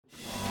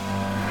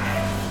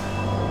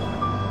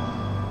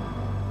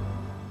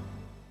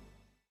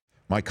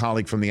My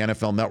colleague from the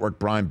NFL Network,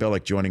 Brian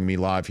Billick, joining me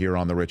live here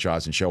on the Rich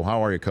Eisen Show.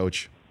 How are you,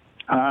 Coach?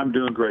 I'm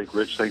doing great,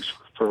 Rich. Thanks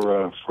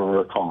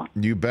for calling.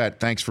 You bet.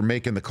 Thanks for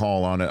making the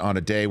call on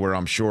a day where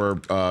I'm sure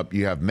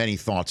you have many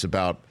thoughts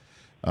about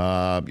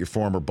your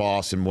former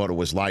boss and what it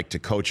was like to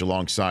coach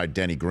alongside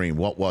Denny Green.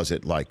 What was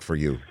it like for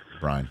you,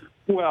 Brian?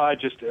 Well, I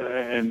just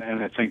and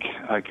I think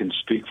I can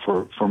speak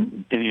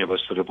from any of us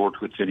that have worked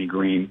with Denny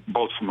Green,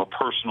 both from a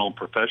personal and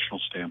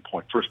professional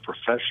standpoint. First,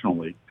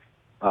 professionally,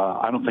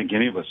 I don't think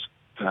any of us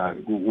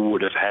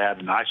would have had,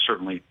 and I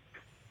certainly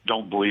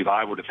don't believe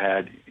I would have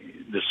had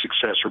the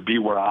success or be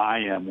where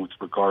I am with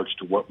regards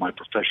to what my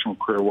professional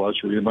career was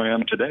or even I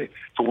am today if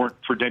it weren't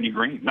for Denny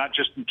Green, not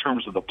just in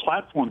terms of the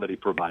platform that he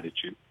provided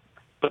you,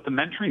 but the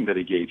mentoring that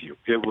he gave you.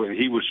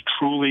 He was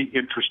truly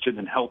interested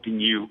in helping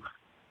you,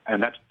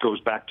 and that goes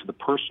back to the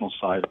personal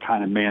side, the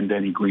kind of man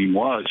Denny Green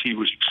was. He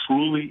was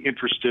truly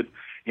interested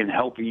in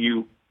helping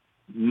you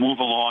move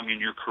along in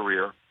your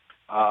career.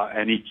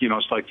 And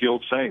it's like the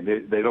old saying,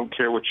 they don't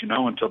care what you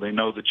know until they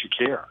know that you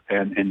care.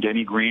 And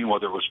Denny Green,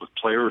 whether it was with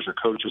players or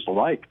coaches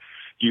alike,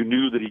 you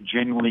knew that he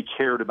genuinely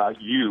cared about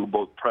you,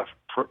 both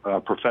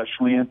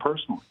professionally and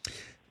personally.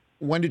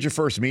 When did you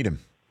first meet him?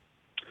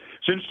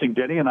 It's interesting.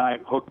 Denny and I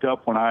hooked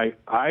up when I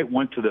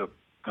went to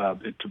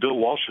to Bill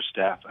Walsh's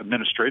staff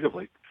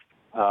administratively.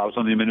 I was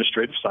on the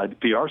administrative side, the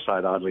PR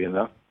side, oddly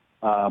enough,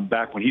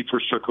 back when he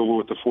first took over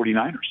with the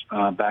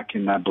 49ers, back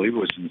in, I believe it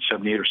was in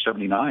 78 or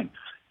 79.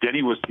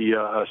 Denny was the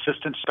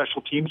assistant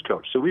special teams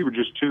coach. So we were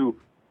just two,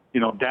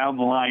 down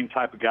the line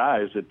type of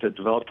guys that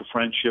developed a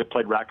friendship,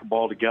 played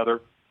racquetball together,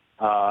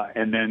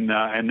 and then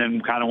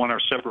kind of went our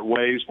separate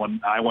ways.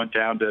 When I went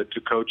down to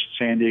coach at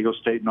San Diego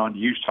State and on to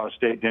Utah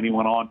State, Denny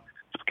went on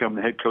to become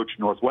the head coach at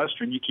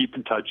Northwestern. You keep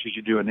in touch as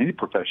you do in any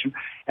profession.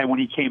 And when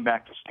he came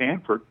back to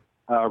Stanford,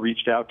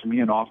 reached out to me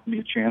and offered me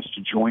a chance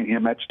to join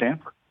him at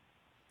Stanford.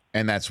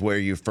 And that's where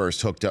you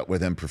first hooked up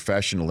with him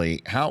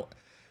professionally.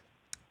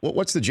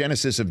 What's the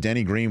genesis of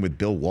Denny Green with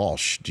Bill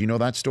Walsh? Do you know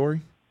that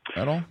story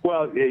at all?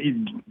 Well,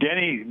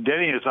 Denny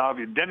is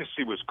obvious. Dennis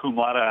was cum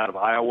laude out of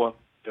Iowa,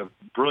 a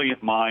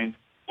brilliant mind,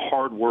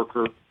 hard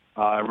worker.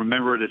 I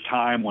remember at a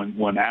time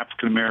when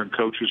African-American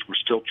coaches were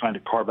still trying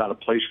to carve out a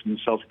place for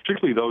themselves,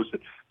 particularly those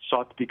that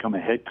sought to become a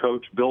head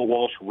coach. Bill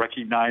Walsh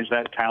recognized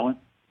that talent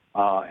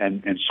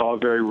and saw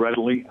it very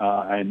readily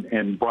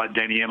and brought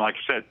Denny in. Like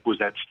I said,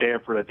 was at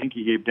Stanford. I think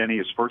he gave Denny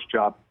his first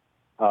job.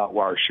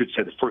 Or I should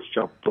say the first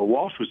job Bill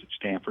Walsh was at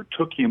Stanford,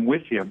 took him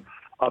with him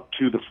up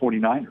to the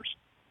 49ers.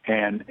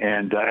 And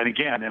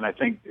I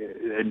think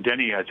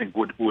Denny, I think,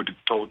 would have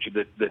told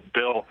you that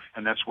Bill,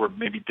 and that's where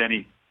maybe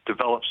Denny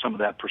developed some of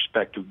that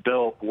perspective.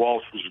 Bill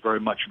Walsh was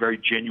very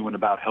genuine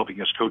about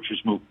helping us coaches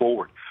move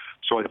forward.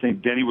 So I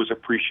think Denny was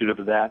appreciative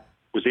of that,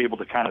 was able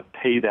to kind of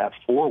pay that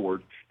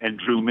forward and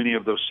drew many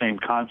of those same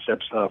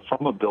concepts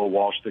from a Bill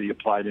Walsh that he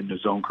applied in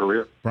his own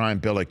career. Brian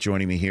Billick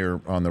joining me here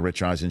on the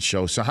Rich Eisen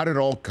Show. So how did it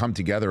all come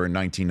together in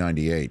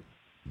 1998,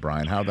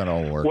 Brian? How did that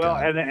all work Well,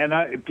 out?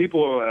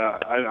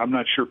 I'm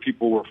not sure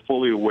people were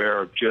fully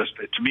aware of just,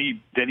 to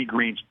me, Denny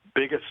Green's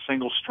biggest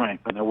single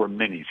strength, and there were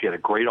many. He had a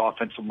great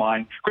offensive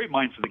mind, great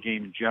mind for the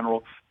game in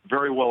general,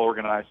 very well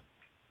organized.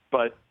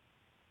 But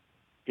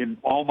in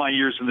all my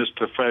years in this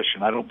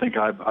profession, I don't think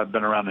I've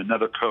been around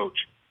another coach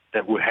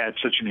that had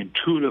such an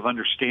intuitive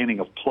understanding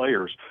of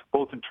players,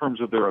 both in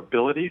terms of their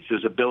abilities,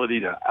 his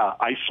ability to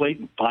isolate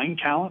and find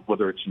talent,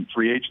 whether it's in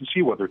free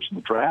agency, whether it's in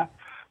the draft,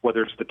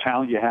 whether it's the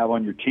talent you have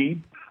on your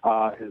team,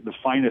 the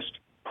finest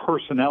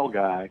personnel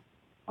guy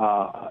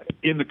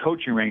in the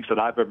coaching ranks that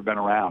I've ever been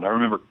around. I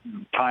remember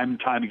time and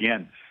time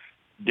again,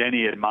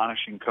 Denny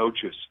admonishing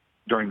coaches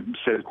during,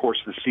 say, the course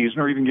of the season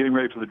or even getting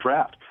ready for the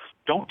draft.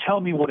 Don't tell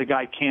me what a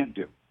guy can't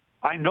do.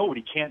 I know what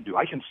he can't do.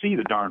 I can see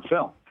the darn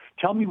film.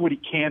 Tell me what he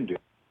can do.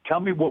 Tell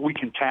me what we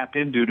can tap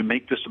into to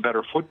make this a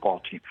better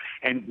football team.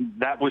 And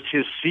that was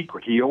his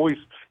secret. He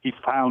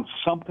found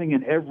something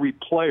in every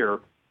player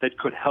that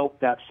could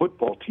help that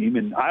football team.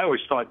 And I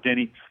always thought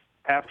Denny,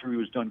 after he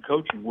was done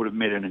coaching, would have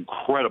made an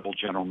incredible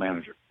general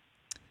manager.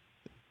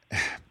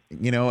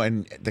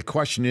 And the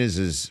question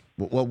is,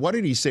 well, what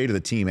did he say to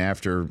the team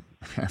after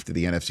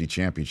the NFC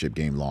Championship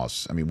game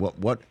loss? I mean,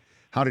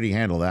 how did he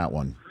handle that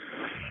one,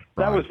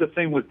 Brian? That was the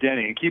thing with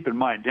Denny. And keep in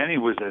mind, Denny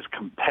was as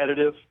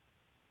competitive,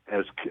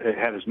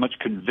 had as much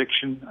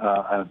conviction,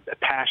 a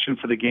passion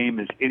for the game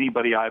as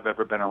anybody I've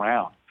ever been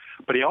around.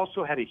 But he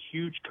also had a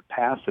huge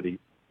capacity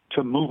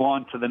to move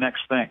on to the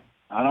next thing.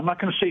 And I'm not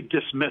going to say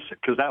dismiss it,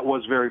 because that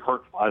was very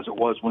hurtful, as it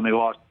was when they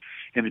lost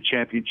in the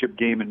championship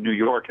game in New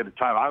York at the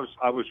time.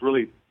 I was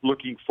really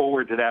looking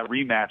forward to that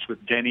rematch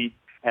with Denny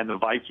and the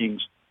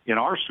Vikings in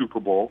our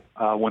Super Bowl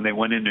when they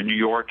went into New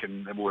York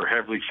and were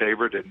heavily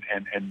favored,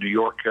 and New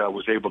York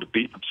was able to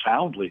beat them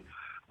soundly.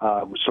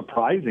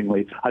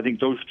 Surprisingly, I think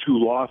those two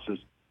losses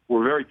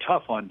were very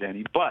tough on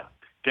Denny, but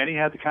Denny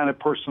had the kind of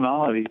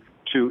personality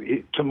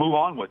to move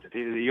on with it.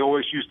 He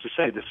always used to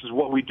say, "This is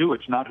what we do.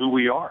 It's not who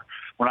we are."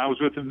 When I was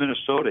with him in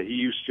Minnesota,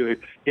 he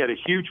had a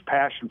huge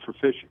passion for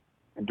fishing.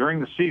 And during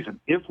the season,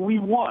 if we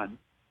won,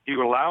 he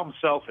would allow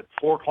himself at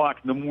 4 o'clock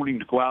in the morning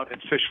to go out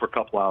and fish for a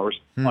couple hours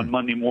on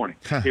Monday morning.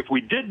 If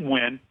we didn't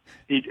win,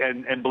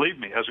 and believe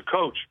me, as a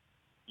coach,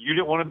 you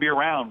didn't want to be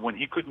around when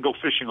he couldn't go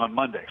fishing on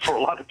Monday for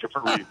a lot of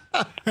different reasons.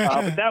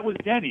 But that was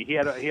Denny. He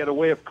had a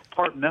way of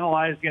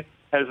compartmentalizing it.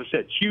 As I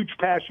said, huge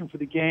passion for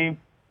the game.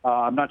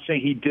 I'm not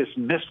saying he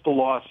dismissed the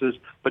losses,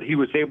 but he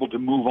was able to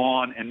move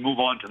on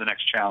to the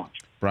next challenge.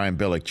 Brian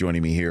Billick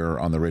joining me here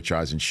on the Rich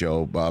Eisen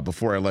Show.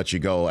 Before I let you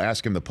go,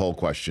 ask him the poll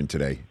question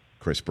today,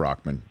 Chris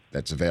Brockman,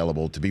 that's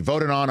available to be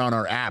voted on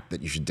our app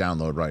that you should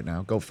download right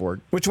now. Go for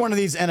it. Which one of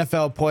these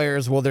NFL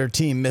players will their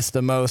team miss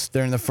the most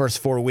during the first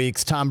 4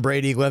 weeks? Tom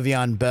Brady,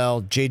 Le'Veon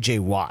Bell, J.J.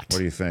 Watt. What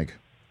do you think?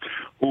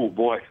 Oh,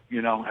 boy.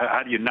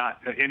 How do you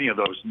not any of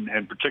those,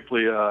 and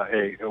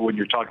particularly when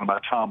you're talking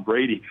about Tom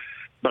Brady.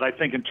 But I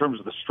think in terms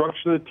of the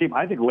structure of the team,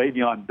 I think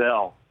Le'Veon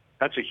Bell,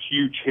 that's a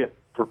huge hit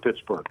for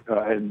Pittsburgh,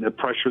 and the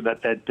pressure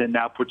that then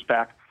now puts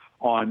back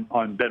on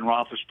Ben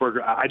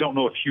Roethlisberger. I don't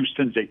know if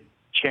Houston's a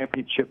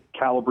championship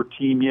caliber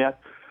team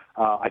yet.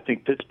 I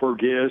think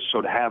Pittsburgh is,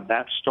 so to have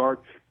that start.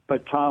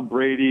 But Tom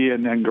Brady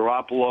and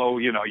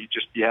Garoppolo, you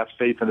have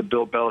faith in the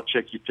Bill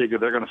Belichick. You figure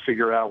they're going to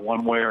figure out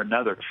one way or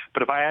another.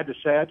 But if I had to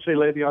say, I'd say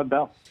Le'Veon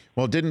Bell.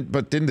 Well, didn't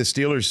the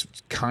Steelers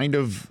kind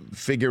of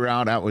figure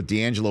out with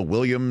D'Angelo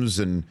Williams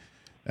and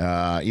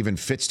even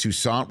Fitz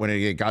Toussaint when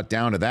it got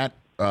down to that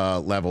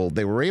level?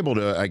 They were able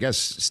to, I guess,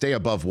 stay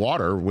above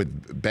water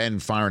with Ben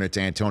firing it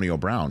to Antonio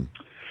Brown.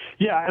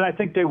 Yeah, and I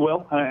think they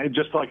will.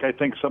 Just like I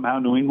think somehow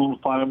New England will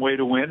find a way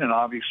to win, and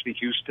obviously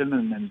Houston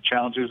and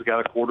challengers have got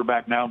a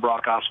quarterback now,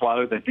 Brock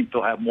Osweiler. They think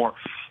they'll have more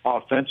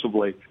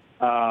offensively.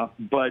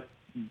 But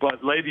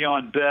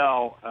Le'Veon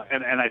Bell,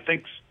 and I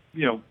think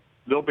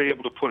they'll be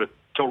able to put a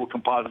total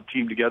composite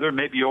team together and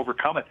maybe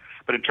overcome it.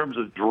 But in terms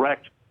of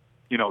direct,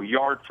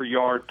 yard for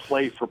yard,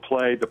 play for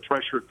play, the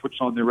pressure it puts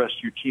on the rest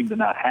of your team to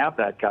not have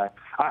that guy,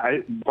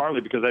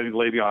 partly because I think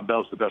Le'Veon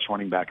Bell's the best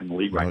running back in the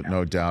league right now.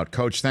 No doubt.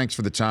 Coach, thanks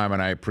for the time,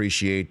 and I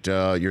appreciate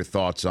your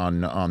thoughts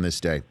on this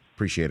day.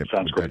 Appreciate it.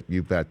 Sounds great.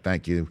 You bet.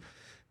 Thank you.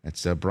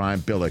 That's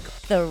Brian Billick.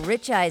 The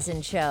Rich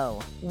Eisen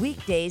Show,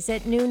 weekdays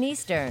at noon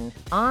Eastern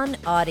on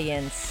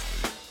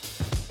Audience.